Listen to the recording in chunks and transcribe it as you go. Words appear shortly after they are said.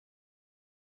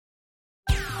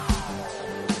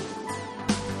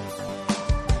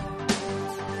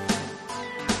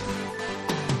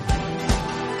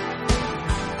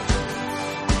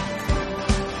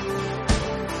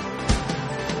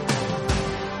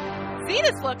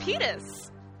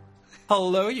Lapidus.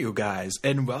 Hello, you guys,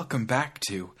 and welcome back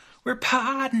to We're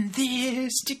Podding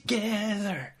This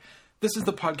Together. This is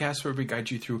the podcast where we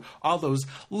guide you through all those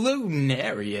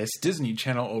lunarious Disney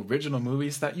Channel original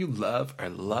movies that you love or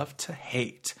love to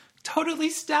hate. Totally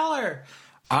stellar!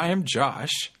 I am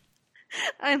Josh.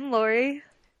 I'm Lori.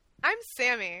 I'm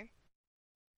Sammy.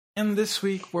 And this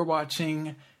week we're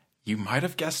watching, you might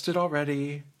have guessed it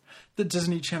already, the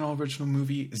Disney Channel original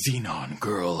movie Xenon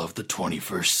Girl of the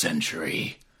 21st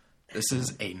Century. This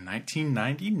is a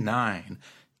 1999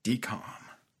 DCOM.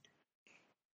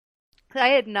 I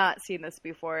had not seen this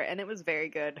before, and it was very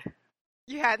good.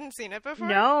 You hadn't seen it before?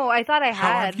 No, I thought I had.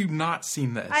 How have you not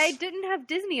seen this? I didn't have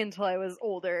Disney until I was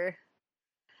older.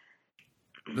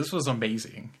 This was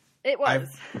amazing. It was.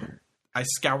 I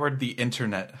scoured the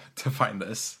internet to find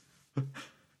this.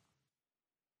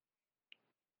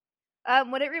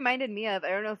 What it reminded me of, I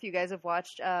don't know if you guys have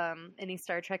watched any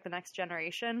Star Trek The Next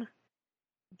Generation,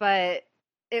 but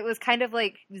it was kind of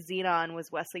like Xenon was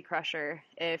Wesley Crusher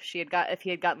if he had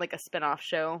gotten like a spin-off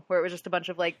show where it was just a bunch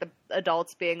of like the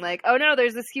adults being like, oh no,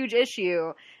 there's this huge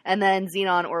issue, and then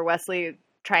Xenon or Wesley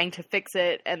trying to fix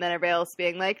it, and then everybody else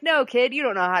being like, no kid, you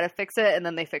don't know how to fix it, and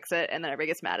then they fix it, and then everybody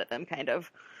gets mad at them, kind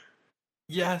of.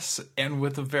 Yes, and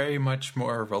with a very much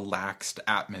more relaxed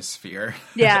atmosphere.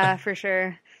 Yeah, for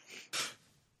sure.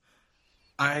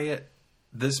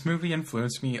 This movie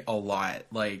influenced me a lot.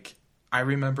 Like, I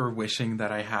remember wishing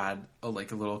that I had a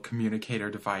little communicator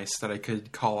device that I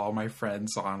could call all my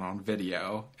friends on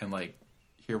video, and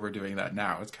here we're doing that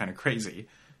now. It's kind of crazy.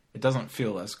 It doesn't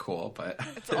feel as cool, but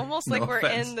it's almost no like we're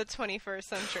offense. in the 21st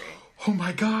century. Oh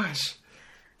my gosh!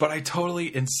 But I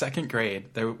totally, in second grade,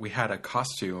 we had a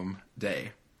costume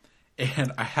day,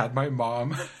 and I had my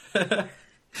mom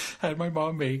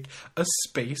make a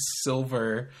space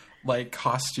silver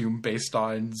costume based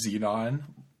on Xenon.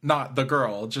 Not the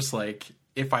girl, just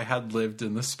if I had lived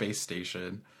in the space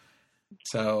station.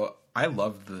 So I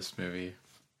loved this movie.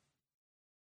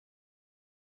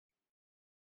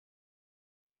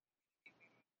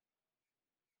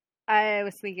 I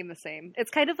was thinking the same.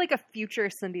 It's kind of like a future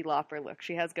Cyndi Lauper look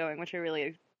she has going, which I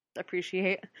really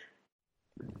appreciate.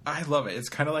 I love it. It's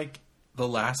kind of like the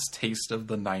last taste of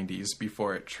the 90s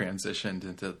before it transitioned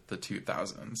into the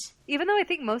 2000s. Even though I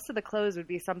think most of the clothes would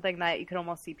be something that you could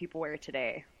almost see people wear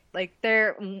today. Like,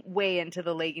 they're way into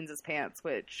the leggings as pants,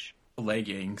 which...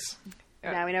 Leggings.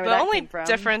 Now we know where the that only came from.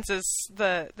 difference is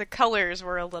the colors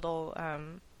were a little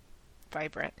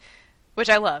vibrant, which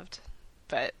I loved,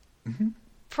 but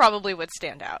probably would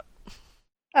stand out.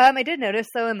 I did notice,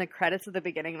 though, in the credits at the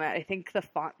beginning that I think the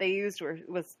font they used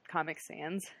was Comic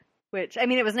Sans, which, I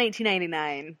mean, it was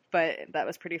 1999, but that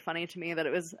was pretty funny to me that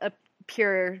it was a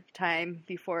pure time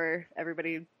before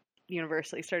everybody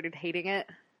universally started hating it,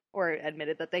 or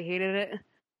admitted that they hated it.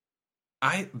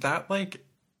 That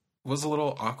was a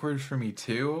little awkward for me,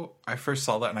 too. I first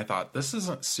saw that and I thought, this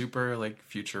isn't super,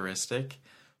 futuristic,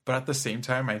 but at the same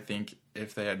time, I think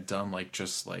if they had done,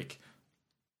 just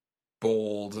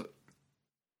bold...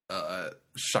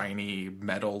 shiny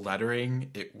metal lettering,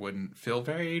 it wouldn't feel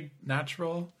very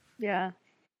natural. Yeah.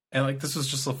 And this was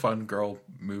just a fun girl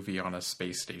movie on a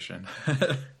space station.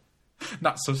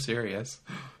 Not so serious.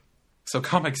 So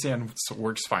Comic Sans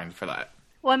works fine for that.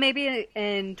 Well, maybe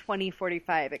in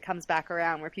 2045 it comes back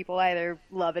around where people either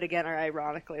love it again or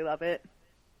ironically love it.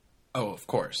 Oh, of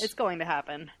course. It's going to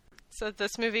happen. So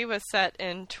this movie was set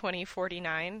in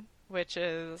 2049, which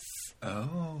is...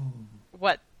 Oh.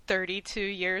 What, 32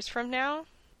 years from now?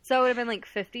 So it would have been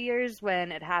 50 years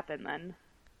when it happened then.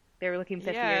 They were looking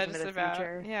 50 years into the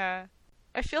future. Yeah.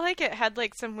 I feel like it had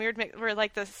some weird where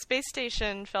the space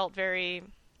station felt very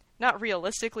not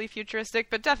realistically futuristic,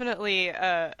 but definitely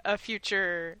a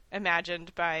future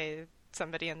imagined by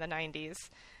somebody in the 90s.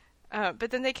 But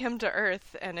then they came to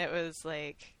Earth and it was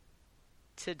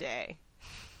today.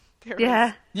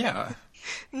 Yeah.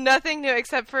 Nothing new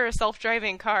except for a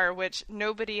self-driving car, which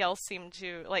nobody else seemed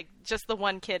to just the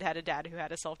one kid had a dad who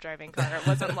had a self-driving car. It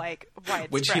wasn't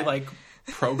widespread. Which he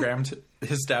programmed.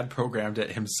 His dad programmed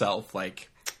it himself.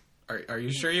 Are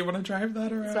you sure you want to drive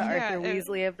that around? It's the Arthur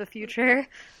Weasley of the future.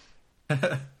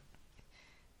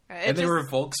 And they were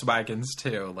Volkswagens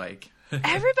too.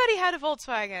 Everybody had a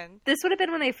Volkswagen. This would have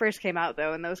been when they first came out,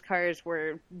 though, and those cars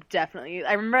were definitely...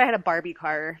 I remember I had a Barbie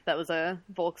car that was a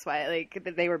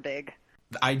Volkswagen. They were big.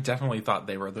 I definitely thought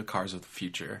they were the cars of the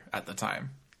future at the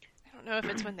time. I don't know if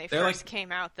it's when they first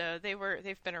came out, though.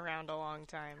 They've been around a long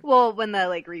time. Well, when the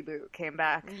reboot came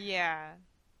back. Yeah.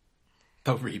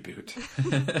 The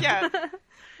reboot. Yeah.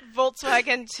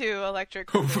 Volkswagen 2 electric.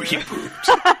 Reboot.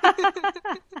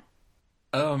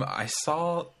 I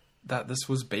saw that this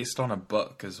was based on a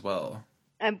book as well.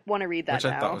 I want to read that which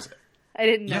now. I thought was... I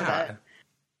didn't know Yeah. that.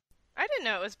 I didn't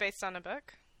know it was based on a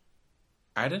book.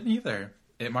 I didn't either.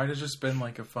 It might have just been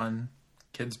like a fun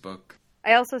kids book.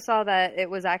 I also saw that it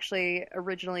was actually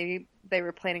originally they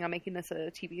were planning on making this a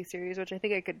TV series, which I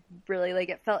think I could really like.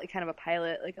 It felt like kind of a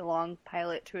pilot, like a long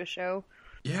pilot to a show.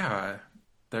 Yeah,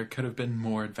 there could have been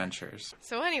more adventures.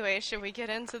 So anyway, should we get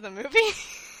into the movie?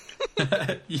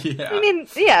 Yeah. I mean,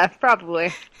 yeah,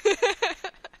 probably.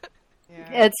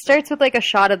 Yeah. It starts with like a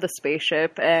shot of the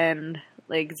spaceship, and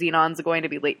like Xenon's going to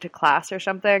be late to class or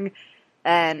something.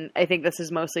 And I think this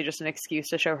is mostly just an excuse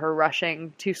to show her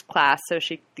rushing to class so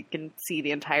she can see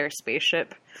the entire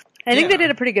spaceship. I think they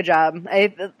did a pretty good job.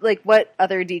 Like what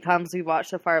other DComs we've watched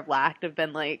so far have lacked have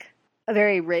been like a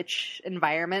very rich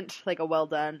environment, like a well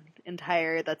done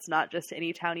entire that's not just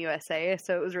Anytown, USA.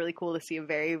 So it was really cool to see a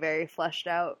very, very fleshed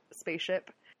out spaceship.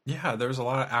 Yeah, there was a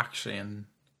lot of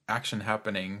action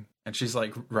happening, and she's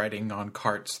like riding on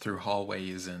carts through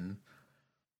hallways and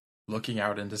looking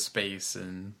out into space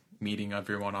and meeting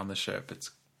everyone on the ship.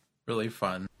 It's really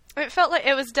fun. It felt like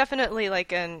it was definitely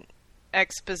like an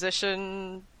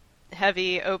exposition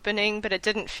heavy opening, but it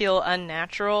didn't feel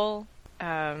unnatural.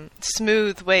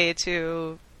 Smooth way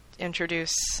to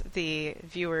introduce the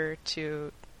viewer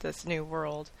to this new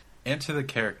world. And to the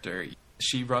character.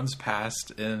 She runs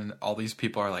past and all these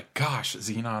people are like, gosh,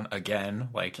 Xenon again?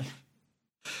 Like,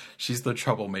 she's the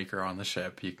troublemaker on the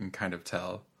ship, you can kind of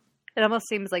tell. It almost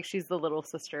seems like she's the little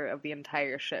sister of the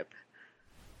entire ship.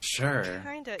 Sure.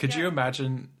 Kinda, Could yeah. you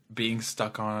imagine being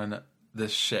stuck on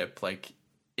this ship, like,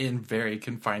 in very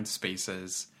confined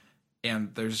spaces,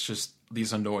 and there's just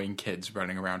these annoying kids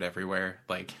running around everywhere,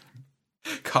 like,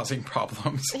 causing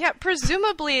problems? Yeah,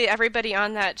 presumably everybody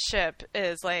on that ship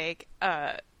is like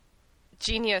a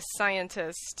genius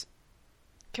scientist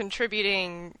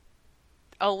contributing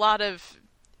a lot of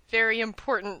very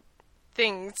important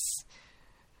things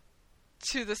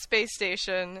to the space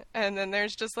station, and then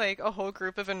there's just like a whole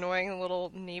group of annoying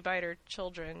little knee-biter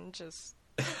children just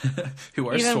Who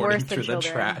are Even sorting worse through than the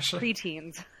children, trash.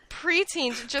 preteens.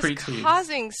 preteens just Preteens.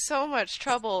 causing so much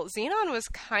trouble. Xenon was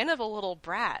kind of a little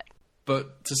brat.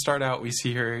 But to start out, we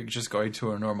see her just going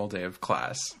to a normal day of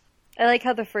class. I like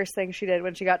how the first thing she did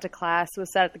when she got to class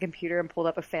was sat at the computer and pulled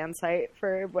up a fan site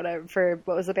for what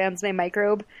was the band's name,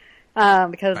 Microbe,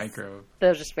 because Microbe. that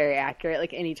was just very accurate.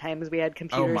 Like any times we had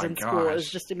computers my in school, it was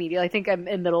gosh. just immediate. I think I'm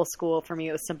in middle school. For me,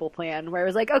 it was Simple Plan, where it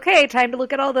was like, okay, time to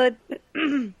look at all the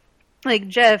like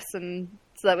GIFs, and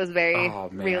so that was very Oh,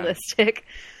 man. realistic.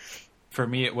 For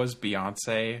me, it was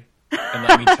Beyonce. And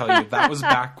let me tell you, that was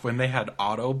back when they had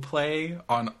autoplay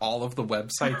on all of the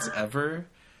websites ever.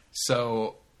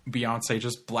 So Beyonce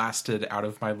just blasted out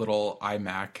of my little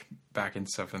iMac back in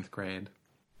 7th grade.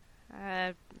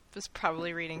 I was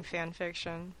probably reading fan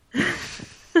fiction.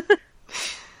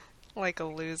 Like a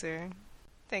loser.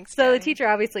 Thanks, So the Daddy. teacher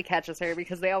obviously catches her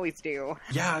because they always do.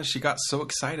 Yeah, she got so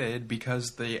excited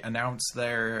because they announced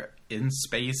their In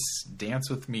Space Dance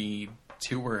With Me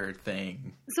tour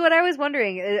thing. So what I was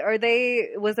wondering,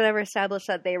 was it ever established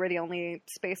that they were the only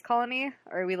space colony?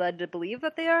 Or are we led to believe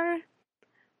that they are?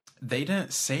 They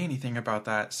didn't say anything about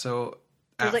that, so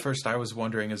There's at like- first I was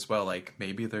wondering as well, like,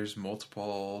 maybe there's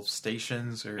multiple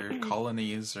stations or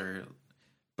colonies,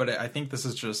 but I think this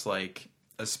is just like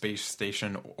a space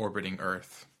station orbiting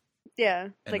Earth, Yeah.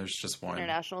 and Like there's just one.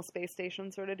 International Space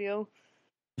Station sort of deal.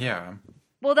 Yeah.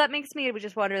 Well, that makes me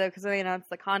just wonder, though, because when they announced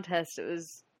the contest, it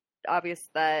was obvious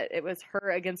that it was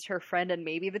her against her friend and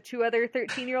maybe the two other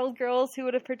 13-year-old girls who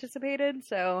would have participated,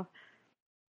 so...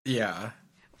 Yeah.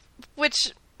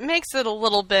 Which makes it a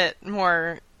little bit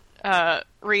more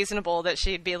reasonable that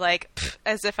she'd be like, "Pff,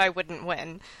 as if I wouldn't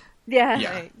win. Yeah.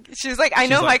 Yeah. Like, she's like, I She's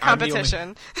know like, my "I'm the only-"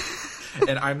 competition.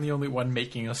 And I'm the only one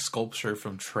making a sculpture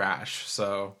from trash,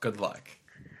 so good luck.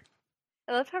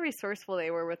 I loved how resourceful they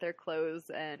were with their clothes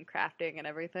and crafting and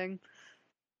everything.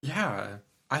 Yeah.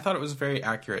 I thought it was very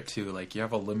accurate, too. Like, you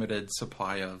have a limited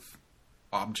supply of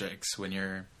objects when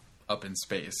you're up in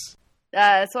space.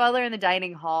 So while they're in the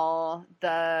dining hall,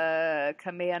 the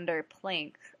Commander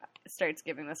Plank starts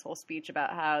giving this whole speech about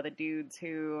how the dudes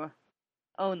who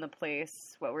own the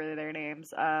place, what were their names?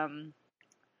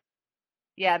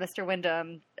 Mr.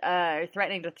 Wyndham, are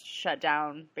threatening to shut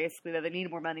down, basically, that they need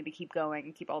more money to keep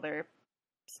going, keep all their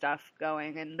stuff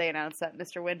going, and they announce that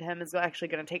Mr. Wyndham is actually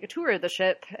going to take a tour of the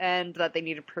ship, and that they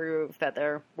need to prove that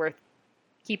they're worth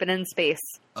keeping in space.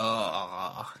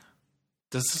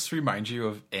 Does this remind you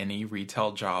of any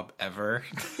retail job ever?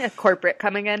 Corporate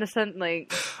coming in,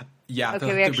 like... Yeah, Okay,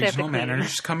 we the actually have to regional clean.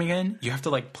 manager's coming in. You have to,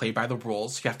 like, play by the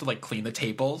rules. You have to, like, clean the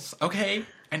tables. Okay,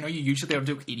 I know you usually don't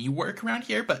do any work around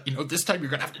here, but, this time you're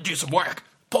going to have to do some work.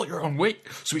 Pull your own weight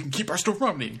so we can keep our store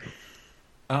running.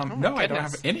 No, I don't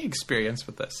have any experience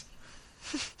with this.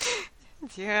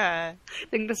 Yeah. I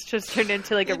think this just turned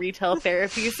into like a retail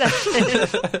therapy session.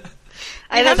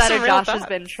 Either that or Josh has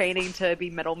been training to be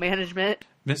middle management.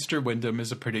 Mr. Wyndham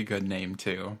is a pretty good name,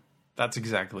 too. That's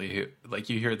exactly who, like,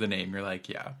 you hear the name, you're like,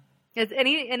 yeah. It's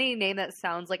any name that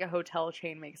sounds like a hotel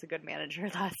chain makes a good manager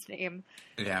last name.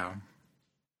 Yeah.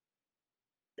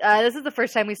 This is the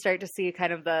first time we start to see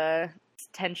kind of the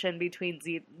tension between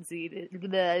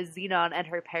Xenon and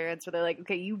her parents, where they're like,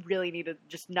 okay, you really need to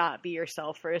just not be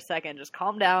yourself for a second. Just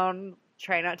calm down.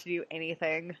 Try not to do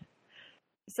anything.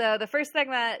 So the first thing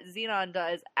that Xenon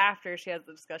does after she has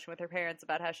the discussion with her parents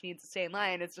about how she needs to stay in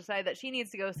line is decide that she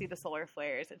needs to go see the solar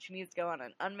flares, and she needs to go on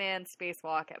an unmanned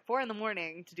spacewalk at 4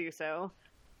 a.m. to do so.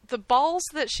 The balls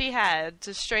that she had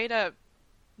to straight up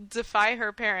defy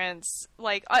her parents,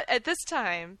 like, at this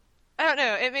time, I don't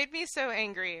know, it made me so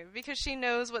angry, because she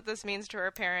knows what this means to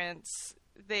her parents.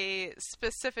 They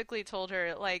specifically told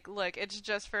her, like, look, it's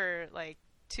just for, like,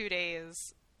 2 days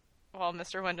while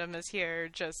Mr. Wyndham is here,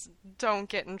 just don't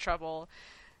get in trouble.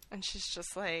 And she's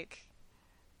just like,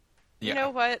 you know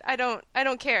what, I don't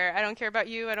care. I don't care about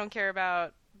you, I don't care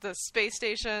about the space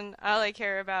station, all I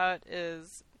care about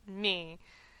is me.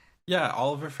 Yeah,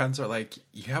 all of her friends are like,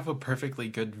 you have a perfectly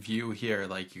good view here.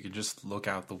 Like, you can just look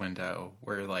out the window.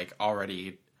 We're, like,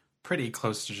 already pretty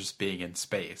close to just being in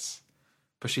space.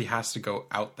 But she has to go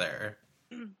out there.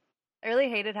 I really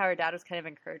hated how her dad was kind of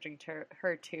encouraging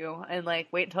her, too. And, like,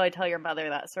 wait until I tell your mother,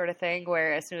 that sort of thing.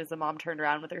 Where as soon as the mom turned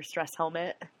around with her stress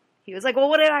helmet, he was like, well,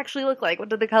 what did it actually look like? What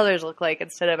did the colors look like?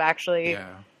 Instead of actually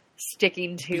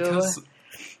sticking to... Because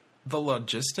the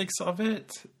logistics of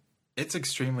it, it's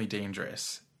extremely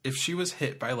dangerous. If she was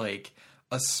hit by, like,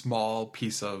 a small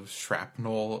piece of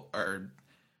shrapnel or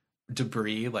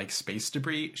debris, like space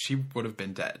debris, she would have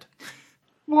been dead.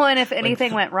 Well, and if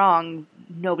anything went wrong,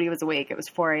 nobody was awake. It was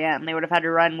 4 a.m. They would have had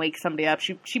to run, wake somebody up.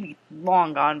 She'd be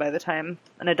long gone by the time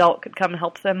an adult could come and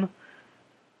help them.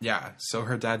 Yeah, so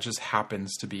her dad just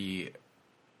happens to be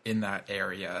in that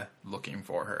area looking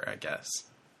for her, I guess.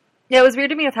 Yeah, it was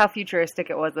weird to me with how futuristic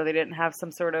it was that they didn't have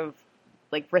some sort of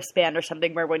like wristband or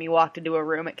something where when you walked into a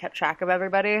room it kept track of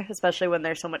everybody, especially when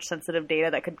there's so much sensitive data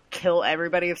that could kill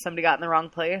everybody if somebody got in the wrong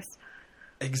place.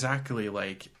 Exactly,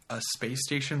 like a space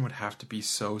station would have to be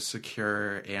so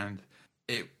secure, and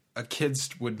a kids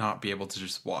would not be able to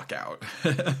just walk out.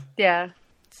 Yeah.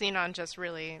 Xenon just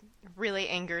really, really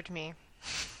angered me.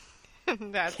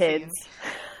 That kids.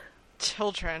 Scene.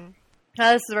 Children.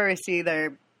 Now this is where we see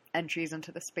their entries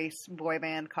into the space boy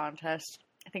band contest.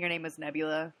 I think her name was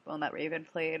Nebula, the one that Raven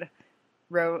played,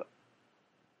 wrote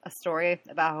a story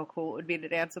about how cool it would be to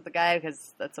dance with the guy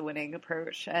because that's a winning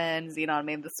approach. And Xenon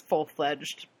made this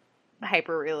full-fledged,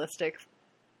 hyper-realistic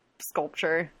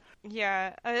sculpture.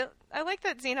 Yeah, I like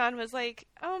that Xenon was like,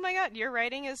 oh my god, your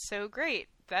writing is so great.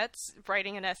 That's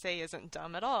writing an essay isn't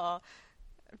dumb at all.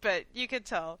 But you could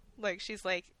tell, like, she's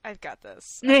like, I've got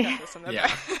this. I've got this in the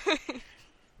back.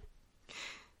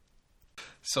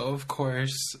 So, of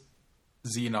course,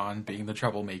 Xenon, being the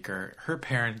troublemaker, her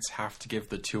parents have to give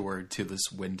the tour to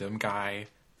this Wyndham guy,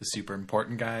 the super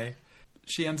important guy.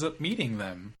 She ends up meeting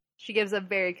them. She gives a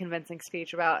very convincing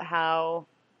speech about how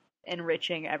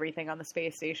enriching everything on the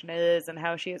space station is and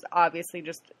how she is obviously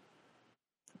just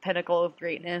the pinnacle of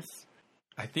greatness.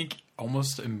 I think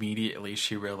almost immediately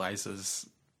she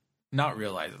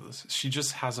she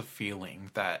just has a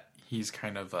feeling that he's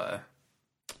kind of a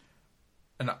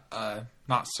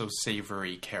not so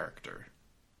savory character.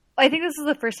 I think this is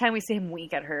the first time we see him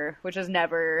wink at her, which is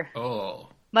never... Oh.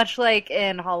 Much like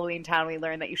in Halloween Town, we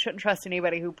learned that you shouldn't trust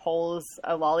anybody who pulls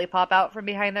a lollipop out from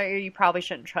behind their ear. You probably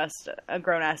shouldn't trust a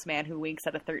grown-ass man who winks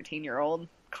at a 13-year-old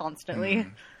constantly.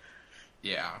 Mm.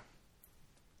 Yeah.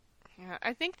 Yeah,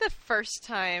 I think the first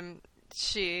time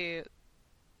she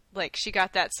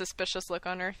got that suspicious look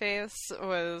on her face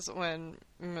was when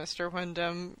Mr.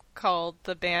 Wyndham called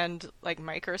the band, like,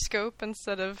 Microscope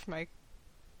instead of Microbe.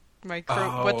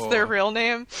 Oh. What's their real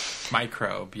name?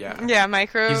 Microbe, yeah. Yeah,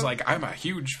 Microbe. He's like, I'm a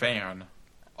huge fan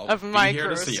of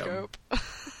Microscope.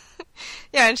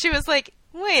 Yeah, and she was like,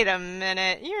 wait a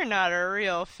minute, you're not a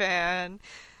real fan.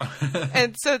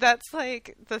 And so that's,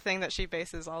 like, the thing that she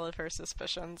bases all of her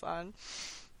suspicions on.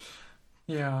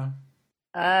 Yeah.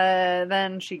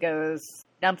 Then she goes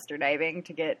dumpster diving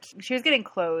she was getting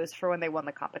clothes for when they won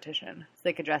the competition, so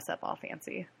they could dress up all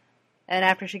fancy. And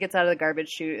after she gets out of the garbage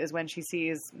chute is when she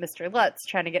sees Mr. Lutz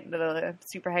trying to get into the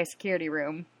super high security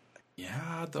room.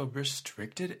 Yeah, the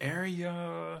restricted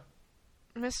area.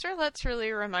 Mr. Lutz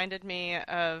really reminded me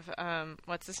of,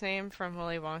 what's his name from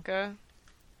Willy Wonka?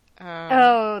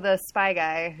 Oh, the spy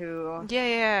guy who...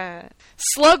 Yeah.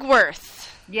 Slugworth!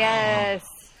 Yes.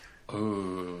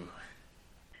 Ooh.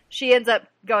 She ends up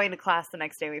going to class the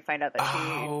next day. We find out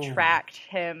that she tracked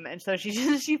him, and so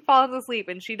she falls asleep,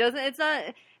 and she doesn't... It's not...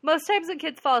 Most times when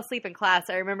kids fall asleep in class,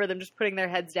 I remember them just putting their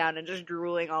heads down and just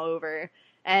drooling all over.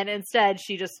 And instead,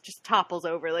 she just topples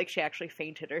over like she actually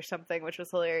fainted or something, which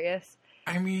was hilarious.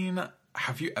 I mean,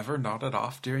 have you ever nodded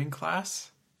off during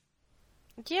class?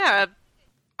 Yeah.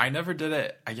 I never did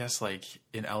it, I guess, like,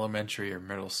 in elementary or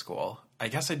middle school. I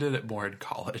guess I did it more in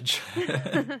college,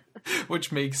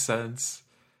 which makes sense.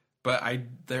 But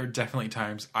there are definitely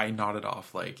times I nodded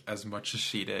off, like, as much as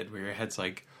she did, where your head's,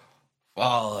 like,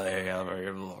 falling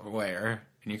everywhere,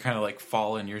 and you kind of, like,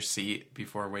 fall in your seat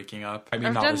before waking up. I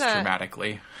mean, not as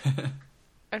dramatically.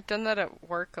 I've done that at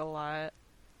work a lot.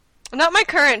 Not my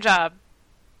current job.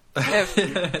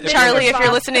 Charlie, if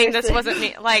you're listening, this wasn't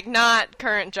me. Like, not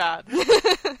current job.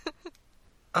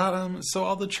 So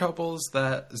all the troubles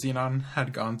that Xenon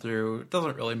had gone through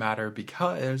doesn't really matter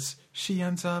because she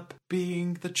ends up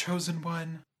being the chosen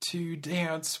one to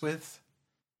dance with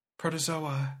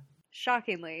Protozoa.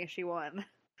 Shockingly, she won.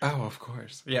 Oh, of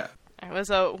course. Yeah. It was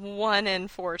a 1 in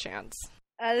 4 chance.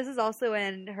 This is also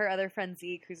when her other friend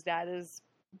Zeke, whose dad is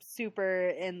super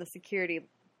in the security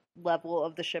level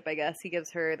of the ship, I guess, he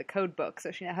gives her the code book, so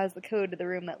she now has the code to the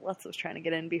room that Lutz was trying to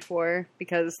get in before,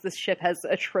 because this ship has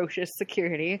atrocious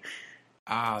security.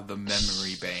 Ah, the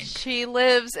memory bank. She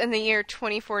lives in the year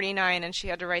 2049, and she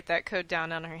had to write that code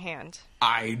down on her hand.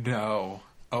 I know.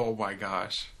 Oh my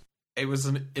gosh. It was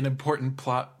an important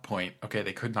plot point. Okay,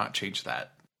 they could not change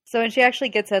that. So when she actually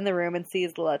gets in the room and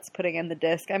sees Lutz putting in the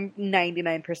disc, I'm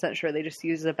 99% sure they just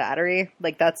used a battery.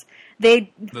 Like, Those this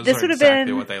are would have exactly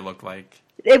been what they look like.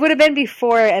 It would have been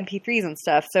before MP3s and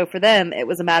stuff. So for them, it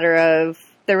was a matter of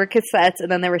there were cassettes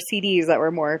and then there were CDs that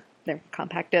were more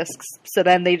compact discs. So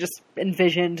then they just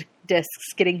envisioned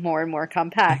discs getting more and more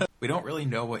compact. We don't really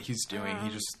know what he's doing. He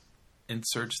just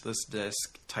inserts this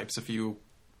disc, types a few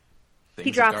things.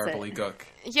 He drops gobbledygook.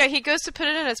 Yeah, he goes to put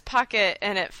it in his pocket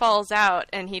and it falls out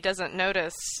and he doesn't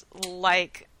notice,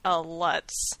 like a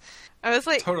Lutz. I was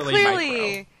like, totally clearly,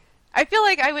 micro. I feel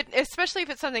like I would, especially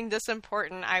if it's something this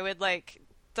important, I would like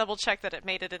double check that it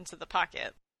made it into the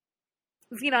pocket.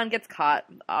 Xenon gets caught,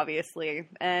 obviously,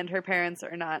 and her parents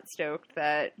are not stoked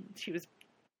that she was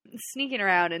sneaking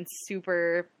around in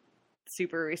super,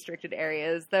 super restricted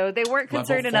areas, though they weren't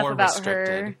concerned enough about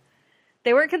her.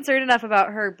 They weren't concerned enough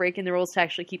about her breaking the rules to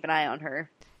actually keep an eye on her.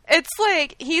 It's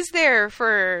like, he's there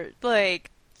for,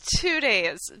 like, 2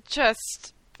 days.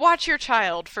 Just watch your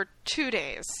child for 2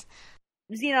 days.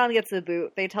 Xenon gets the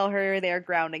boot. They tell her they are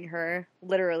grounding her,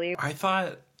 literally. I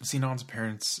thought Xenon's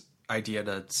parents' idea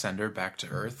to send her back to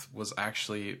Earth was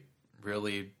actually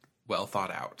really well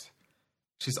thought out.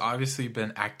 She's obviously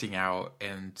been acting out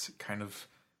and kind of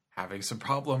having some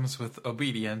problems with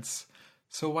obedience,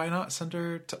 so why not send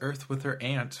her to Earth with her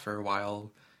aunt for a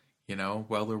while,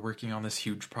 while they're working on this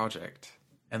huge project?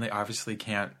 And they obviously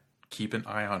can't keep an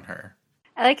eye on her.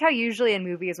 I like how usually in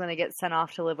movies when they get sent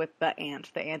off to live with the aunt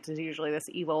is usually this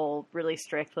evil, really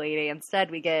strict lady.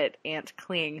 Instead, we get Aunt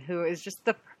Kling, who is just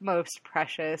the most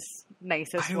precious,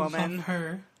 nicest woman. I love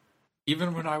her.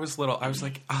 Even when I was little, I was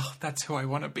like, oh, that's who I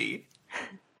want to be.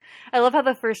 I love how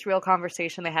the first real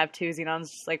conversation they have, too,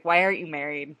 Xenon's just like, why aren't you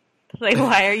married? Like,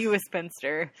 why are you a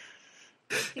spinster?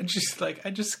 And she's like, I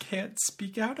just can't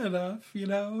speak out enough,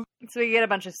 So we get a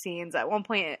bunch of scenes. At one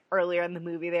point earlier in the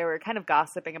movie, they were kind of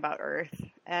gossiping about Earth.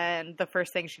 And the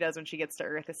first thing she does when she gets to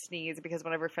Earth is sneeze, because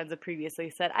one of her friends had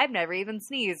previously said, I've never even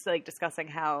sneezed, like discussing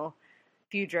how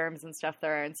few germs and stuff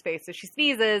there are in space. So she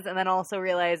sneezes and then also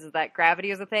realizes that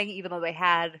gravity is a thing, even though they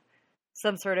had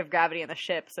some sort of gravity in the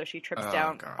ship. So she trips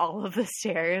down all of the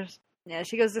stairs. Yeah,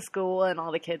 she goes to school and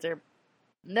all the kids are...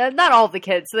 Not all of the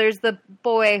kids. So there's the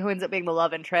boy who ends up being the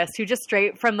love interest, who just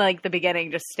straight from like the beginning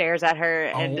just stares at her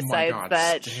and decides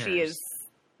that she is,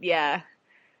 yeah.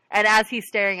 And as he's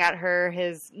staring at her,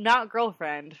 his not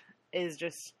girlfriend is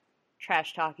just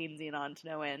trash talking Xenon to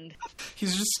no end.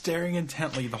 He's just staring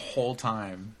intently the whole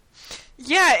time.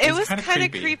 Yeah, it was kind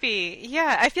of creepy.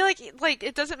 Yeah, I feel like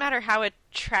it doesn't matter how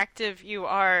attractive you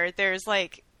are. There's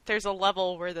a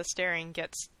level where the staring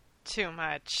gets too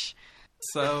much.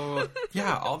 So,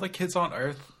 yeah, all the kids on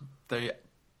Earth,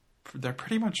 they're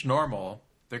pretty much normal.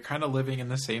 They're kind of living in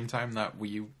the same time that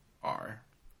we are,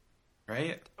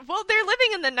 right? Well, they're living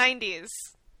in the 90s.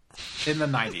 In the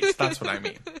 90s, that's what I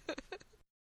mean.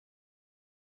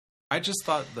 I just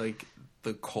thought, like,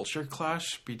 the culture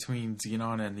clash between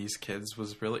Xenon and these kids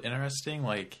was really interesting.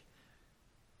 Like,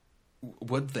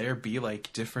 would there be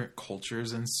like different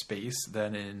cultures in space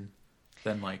than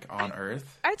like on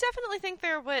Earth? I definitely think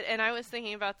there would, and I was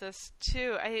thinking about this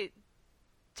too. I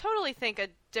totally think a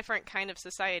different kind of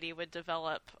society would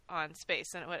develop on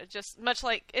space, and it would just much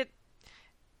like it.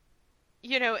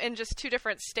 You know, in just 2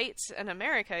 different states in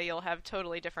America, you'll have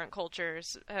totally different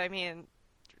cultures. I mean,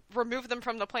 remove them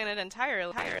from the planet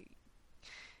entirely,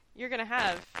 you're gonna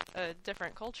have a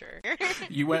different culture.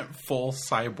 You went full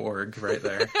cyborg right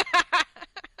there.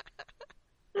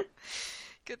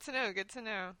 Good to know, good to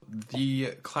know.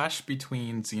 The clash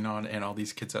between Xenon and all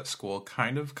these kids at school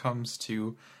kind of comes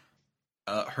to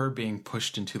her being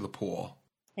pushed into the pool.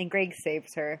 And Greg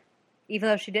saves her. Even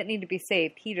though she didn't need to be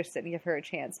saved, he just didn't give her a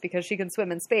chance because she can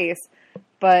swim in space,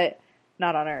 but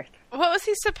not on Earth. What was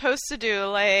he supposed to do?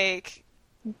 Like...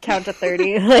 Count to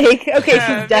 30. Like, okay,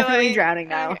 Yeah, she's definitely like, drowning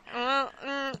now.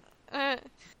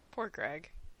 Poor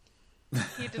Greg.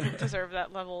 He didn't deserve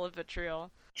that level of vitriol.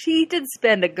 She did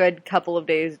spend a good couple of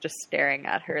days just staring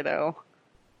at her, though.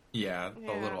 Yeah,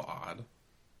 Yeah. a little odd.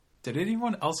 Did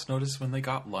anyone else notice when they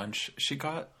got lunch, she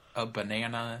got a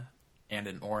banana and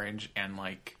an orange and,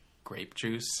 like, grape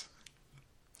juice?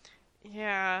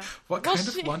 Yeah. What Well, kind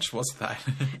of she- lunch was that?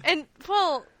 And,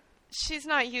 well, she's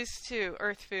not used to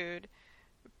Earth food.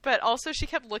 But also she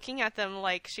kept looking at them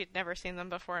like she'd never seen them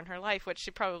before in her life, which she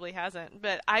probably hasn't.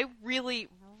 But I really,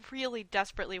 really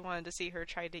desperately wanted to see her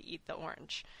try to eat the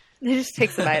orange. It just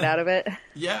takes a bite out of it.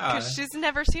 Yeah. Because she's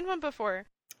never seen one before.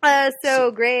 So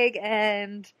Greg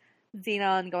and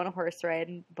Xenon go on a horse ride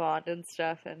and bond and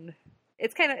stuff, and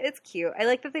it's cute. I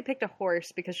like that they picked a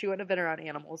horse because she wouldn't have been around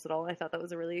animals at all. I thought that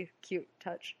was a really cute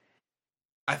touch.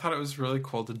 I thought it was really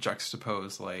cool to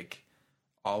juxtapose, like,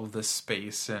 all of this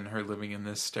space and her living in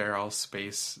this sterile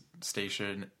space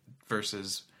station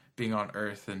versus being on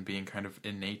Earth and being kind of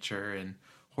in nature and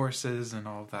horses and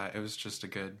all of that. It was just a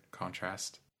good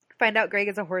contrast. Find out Greg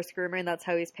is a horse groomer, and that's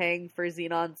how he's paying for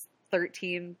Xenon's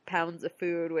 13 pounds of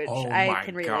food, which I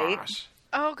can relate. Gosh.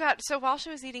 Oh, God. So while she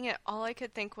was eating it, all I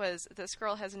could think was, this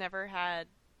girl has never had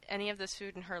any of this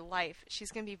food in her life.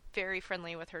 She's going to be very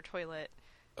friendly with her toilet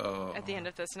Oh, at the end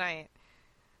of this night.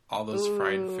 all those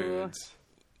fried Ooh. foods.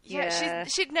 Yeah,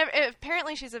 she'd never.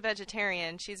 Apparently, she's a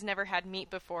vegetarian. She's never had meat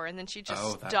before, and then she just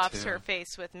Oh, that stuffs too. her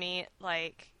face with meat.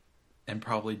 Like, And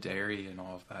probably dairy and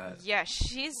all of that. yeah,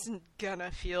 she's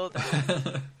gonna feel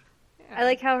that. I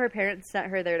like how her parents sent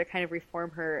her there to kind of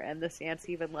reform her, and this aunt's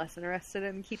even less interested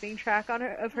in keeping track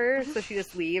of her, so she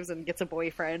just leaves and gets a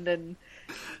boyfriend, and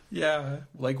Yeah,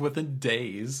 like within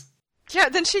days. Yeah,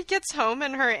 then she gets home,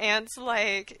 and her aunt's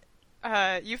like,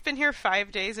 you've been here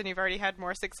 5 days, and you've already had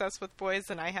more success with boys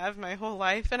than I have my whole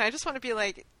life. And I just want to be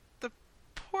like, the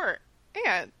poor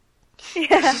aunt.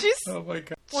 yeah. She's Oh my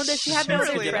god. Well, does she have She no needs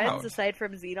to other get friends out. aside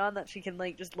from Xenon that she can,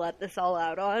 like, just let this all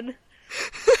out on?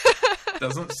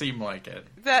 Doesn't seem like it.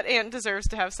 that aunt deserves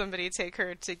to have somebody take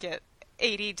her to get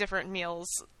 80 different meals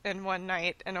in one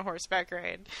night in a horseback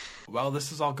ride. While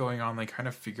this is all going on, they kind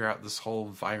of figure out this whole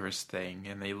virus thing,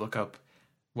 and they look up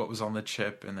what was on the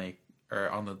chip or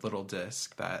on the little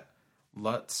disc that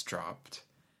Lutz dropped,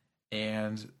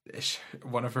 and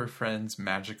one of her friends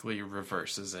magically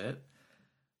reverses it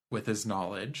with his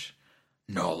knowledge.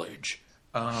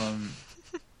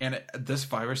 And this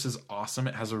virus is awesome.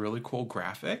 It has a really cool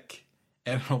graphic,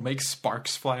 and it'll make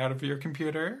sparks fly out of your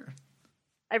computer.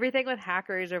 Everything with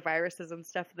hackers or viruses and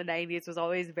stuff in the 90s was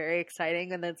always very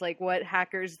exciting, and then it's like what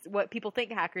people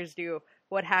think hackers do,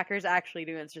 what hackers actually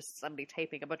do is just somebody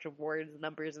typing a bunch of words and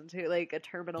numbers into, like, a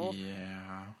terminal.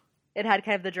 Yeah. It had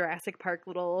kind of the Jurassic Park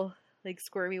little, like,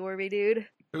 squirmy-wormy dude.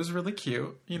 It was really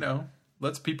cute,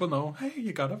 lets people know, hey,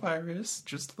 you got a virus,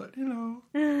 just to let you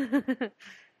know.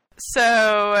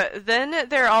 So then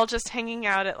they're all just hanging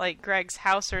out at, like, Greg's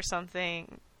house or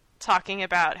something, talking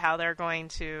about how they're going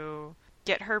to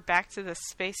get her back to the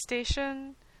space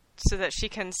station so that she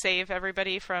can save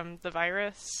everybody from the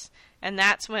virus. And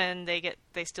that's when they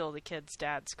steal the kid's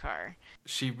dad's car.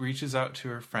 She reaches out to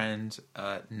her friend,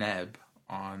 Neb,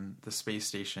 on the space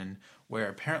station, where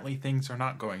apparently things are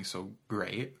not going so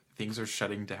great. Things are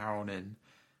shutting down, and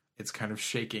it's kind of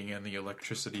shaking, and the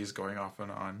electricity is going off and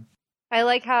on. I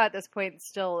like how at this point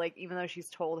still, like, even though she's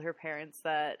told her parents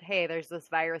that, hey, there's this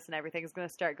virus and everything's going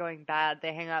to start going bad,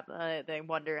 they hang up, they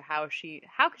wonder how could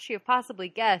she have possibly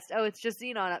guessed, oh, it's just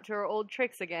Xenon up to her old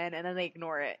tricks again, and then they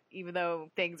ignore it, even though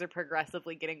things are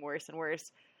progressively getting worse and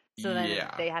worse. So then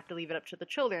Yeah. they have to leave it up to the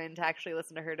children to actually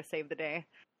listen to her to save the day.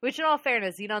 Which, in all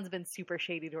fairness, Xenon's been super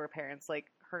shady to her parents, like,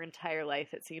 her entire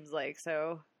life, it seems like,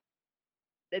 so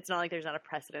it's not like there's not a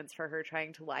precedence for her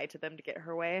trying to lie to them to get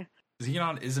her way.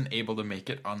 Xenon isn't able to make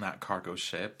it on that cargo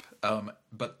ship,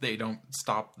 but they don't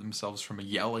stop themselves from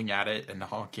yelling at it and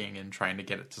honking and trying to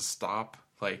get it to stop.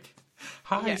 Like,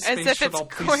 hi, Yeah, space as if shuttle,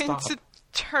 it's please going stop. to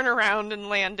turn around and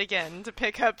land again to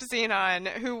pick up Xenon,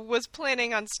 who was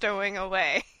planning on stowing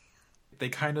away. They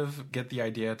kind of get the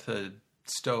idea to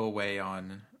stow away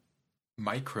on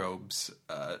Microbe's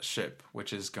ship,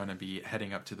 which is going to be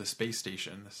heading up to the space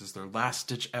station. This is their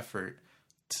last-ditch effort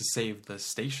to save the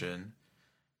station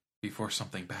before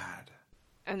something bad.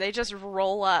 And they just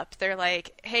roll up. They're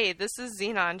like, hey, this is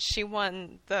Xenon. She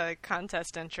won the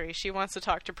contest entry. She wants to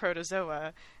talk to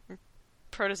Protozoa.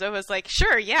 Protozoa's like,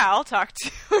 sure, yeah, I'll talk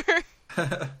to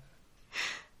her.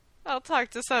 I'll talk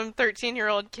to some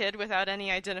 13-year-old kid without any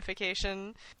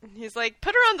identification. He's like,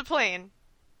 put her on the plane.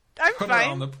 I'm Put fine.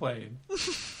 her on the plane.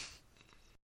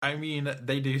 I mean,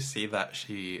 they do see that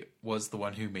she was the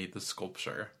one who made the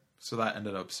sculpture, so that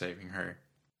ended up saving her.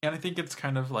 And I think it's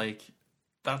kind of like,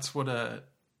 that's what a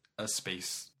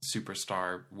space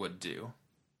superstar would do.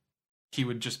 He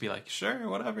would just be like, sure,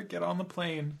 whatever, get on the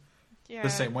plane. Yeah. The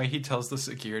same way he tells the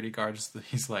security guards that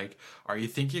he's like, are you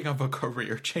thinking of a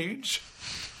career change?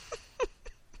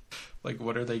 Like,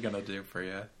 what are they going to do for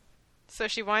you? So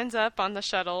she winds up on the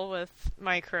shuttle with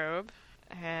Microbe,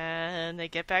 and they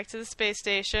get back to the space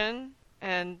station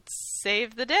and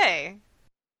save the day.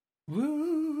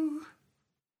 Woo!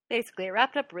 Basically, it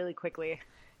wrapped up really quickly.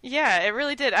 Yeah, it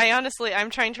really did.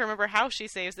 I'm trying to remember how she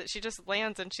saves it. She just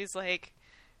lands and she's like,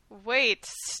 wait,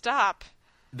 stop.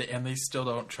 And they still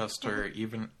don't trust her,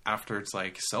 even after it's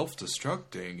like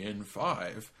self-destructing in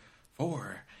 5,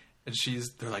 4. And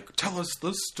they're like, tell us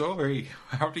the story.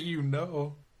 How do you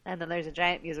know? And then there's a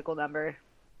giant musical number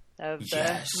of the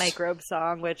Yes. Microbe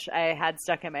song, which I had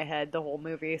stuck in my head the whole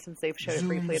movie since they've showed it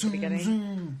briefly at the beginning.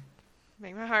 Zoom.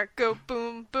 Make my heart go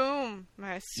boom, boom.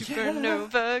 My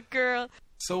supernova girl.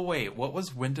 So wait, what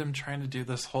was Wyndham trying to do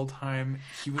this whole time?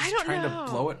 He was I don't trying know.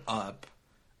 to blow it up.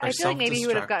 Or I feel like maybe he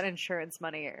would have self-destruct. gotten insurance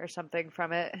money or something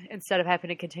from it instead of having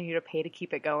to continue to pay to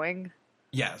keep it going.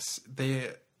 Yes,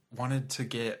 they wanted to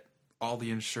get all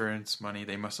the insurance money.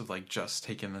 They must have like just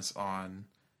taken this on.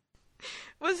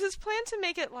 Was his plan to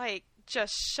make it like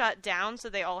just shut down so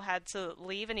they all had to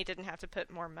leave and he didn't have to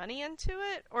put more money into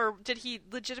it? Or did he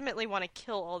legitimately want to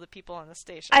kill all the people on the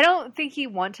station? I don't think he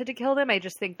wanted to kill them. I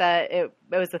just think that it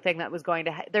was the thing that was going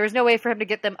to... There was no way for him to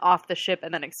get them off the ship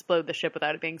and then explode the ship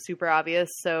without it being super obvious.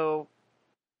 So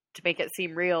to make it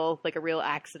seem real, like a real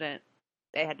accident,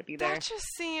 they had to be there. That just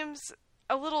seems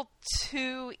a little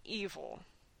too evil.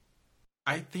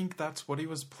 I think that's what he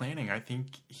was planning. I think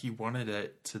he wanted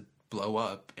it to blow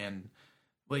up, and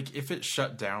like if it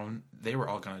shut down, they were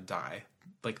all gonna die.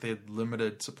 Like they had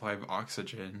limited supply of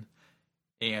oxygen,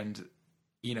 and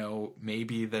you know,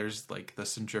 maybe there's like the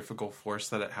centrifugal force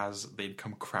that it has, they'd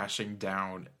come crashing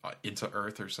down into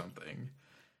Earth or something.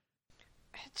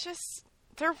 It just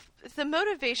the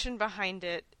motivation behind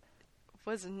it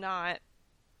was not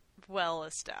well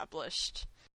established.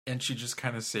 And she just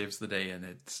kind of saves the day, and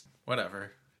it's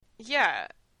whatever. Yeah,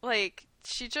 like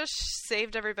she just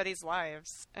saved everybody's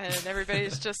lives, and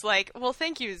everybody's just like, "Well,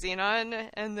 thank you, Xenon,"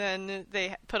 and then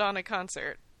they put on a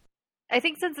concert. I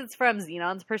think since it's from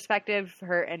Xenon's perspective,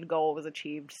 her end goal was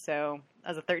achieved. So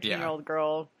as a 13-year-old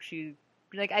girl, she'd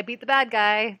be like, I beat the bad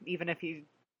guy, even if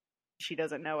she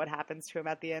doesn't know what happens to him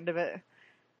at the end of it.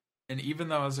 And even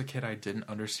though as a kid I didn't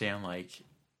understand like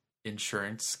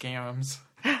insurance scams,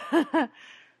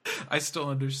 I still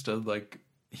understood like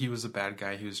he was a bad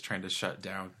guy who was trying to shut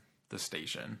down the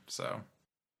station. So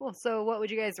Well, so what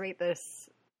would you guys rate this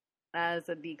as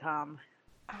a DCOM?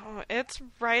 Oh, it's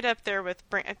right up there with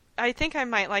Brink. I think I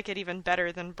might like it even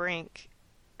better than Brink.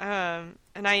 And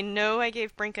I know I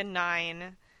gave Brink a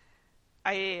 9.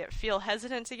 I feel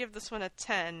hesitant to give this one a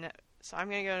 10, so I'm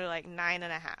going to go to like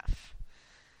 9.5.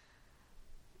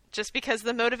 Just because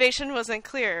the motivation wasn't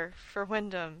clear for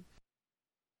Wyndham.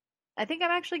 I think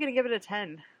I'm actually going to give it a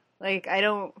 10. Like, I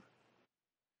don't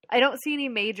see any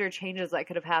major changes that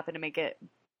could have happened to make it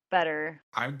better.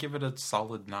 I would give it a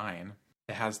solid 9.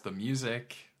 It has the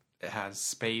music, it has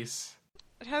space.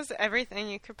 It has everything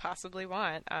you could possibly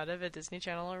want out of a Disney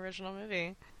Channel original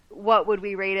movie. What would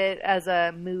we rate it as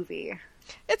a movie?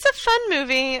 It's a fun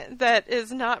movie that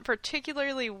is not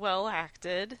particularly well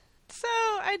acted. So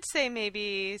I'd say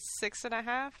maybe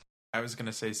 6.5. I was going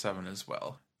to say 7 as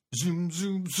well. Zoom,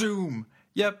 zoom, zoom.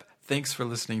 Yep. Thanks for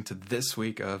listening to this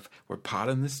week of We're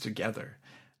Potting This Together.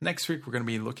 Next week, we're going to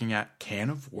be looking at Can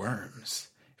of Worms.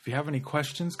 If you have any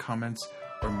questions, comments,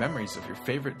 or memories of your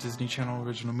favorite Disney Channel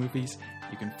original movies,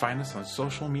 you can find us on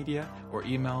social media or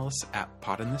email us at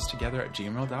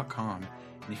poddingthistogether@gmail.com.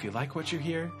 And if you like what you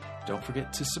hear, don't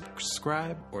forget to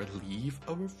subscribe or leave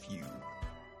a review.